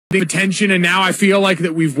attention, and now I feel like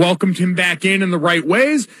that we've welcomed him back in the right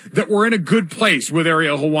ways, that we're in a good place with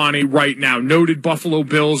Ariel Helwani right now. Noted Buffalo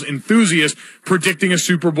Bills enthusiast predicting a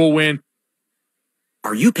Super Bowl win.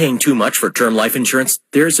 Are you paying too much for term life insurance?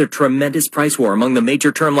 There's a tremendous price war among the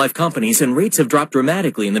major term life companies, and rates have dropped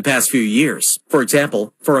dramatically in the past few years. For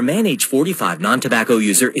example, for a man age 45 non-tobacco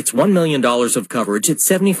user, it's $1 million of coverage at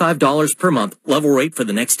 $75 per month, level rate for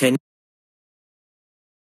the next 10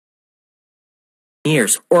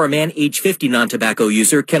 years. Or a man age 50 non-tobacco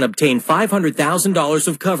user can obtain $500,000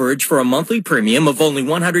 of coverage for a monthly premium of only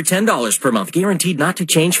 $110 per month, guaranteed not to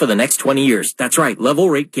change for the next 20 years. That's right,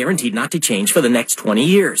 level rate guaranteed not to change for the next 20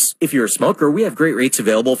 years. If you're a smoker, we have great rates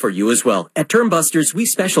available for you as well. At Term Busters, we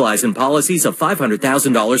specialize in policies of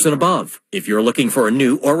 $500,000 and above. If you're looking for a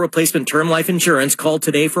new or replacement term life insurance, call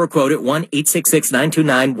today for a quote at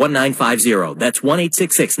 1-866-929-1950. That's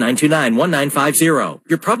 1-866-929-1950.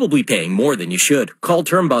 You're probably paying more than you should. Call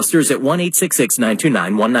Term Busters at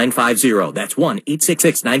 1-866-929-1950. That's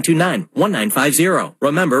 1-866-929-1950.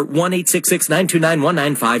 Remember,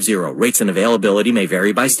 1-866-929-1950. Rates and availability may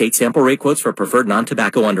vary by state. Sample rate quotes for preferred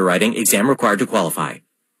non-tobacco underwriting. Exam required to qualify.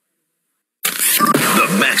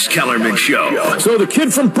 The Max Kellerman Show. So the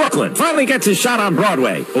kid from Brooklyn finally gets his shot on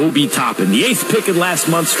Broadway. Obi Toppin, the 8th pick in last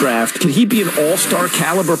month's draft. Can he be an all-star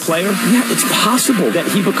caliber player? Yeah, it's possible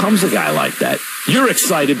that he becomes a guy like that. You're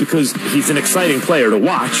excited because he's an exciting player to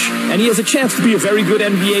watch, and he has a chance to be a very good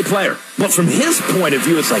NBA player. But from his point of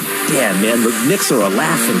view, it's like, damn, man, the Knicks are a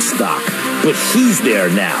laughing stock. But he's there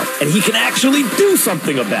now, and he can actually do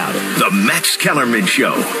something about it. The Max Kellerman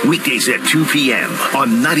Show, weekdays at 2 p.m.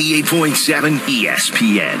 on 98.7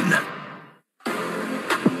 ESPN.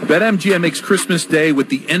 BetMGM makes Christmas Day with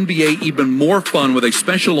the NBA even more fun with a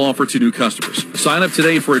special offer to new customers. Sign up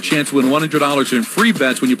today for a chance to win $100 in free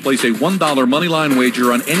bets when you place a $1 moneyline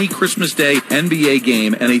wager on any Christmas Day NBA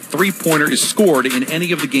game, and a three-pointer is scored in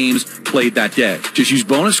any of the games played that day. Just use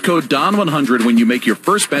bonus code DON100 when you make your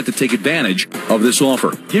first bet to take advantage of this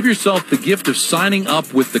offer. Give yourself the gift of signing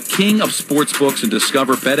up with the king of sportsbooks and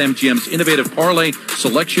discover BetMGM's innovative parlay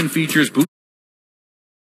selection features.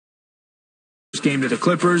 Game to the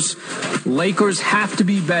Clippers. Lakers have to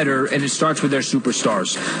be better, and it starts with their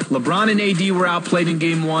superstars. LeBron and AD were outplayed in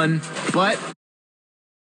game one, but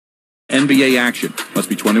NBA action. Must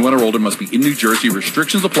be 21 or older, must be in New Jersey.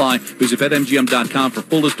 Restrictions apply. Visit BetMGM.com for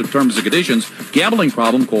full list of terms and conditions. Gambling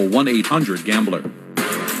problem, call 1-800-GAMBLER.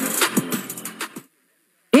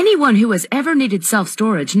 Anyone who has ever needed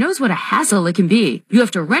self-storage knows what a hassle it can be. You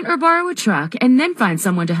have to rent or borrow a truck and then find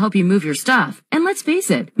someone to help you move your stuff. And let's face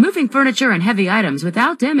it, moving furniture and heavy items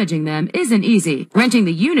without damaging them isn't easy. Renting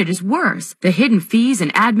the unit is worse. The hidden fees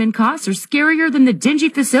and admin costs are scarier than the dingy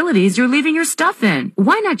facilities you're leaving your stuff in.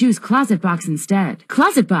 Why not use ClosetBox instead?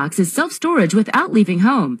 ClosetBox is self-storage without leaving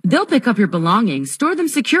home. They'll pick up your belongings, store them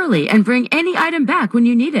securely, and bring any item back when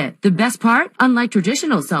you need it. The best part? Unlike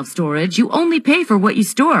traditional self-storage, you only pay for what you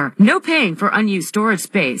store. No paying for unused storage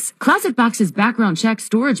space. ClosetBox's background check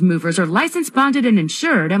storage movers are licensed, bonded, and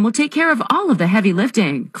insured and will take care of all of the heavy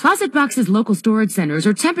lifting. ClosetBox's local storage centers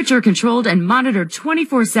are temperature controlled and monitored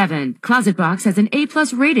 24/7. ClosetBox has an A+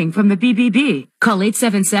 rating from the BBB. Call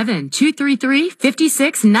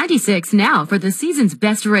 877-233-5696 now for the season's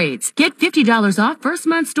best rates. Get $50 off first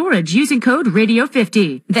month storage using code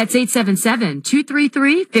RADIO50. That's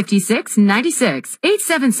 877-233-5696.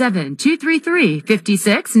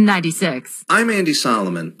 877-233-5696. I'm Andy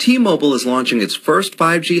Solomon. T-Mobile is launching its first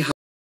 5G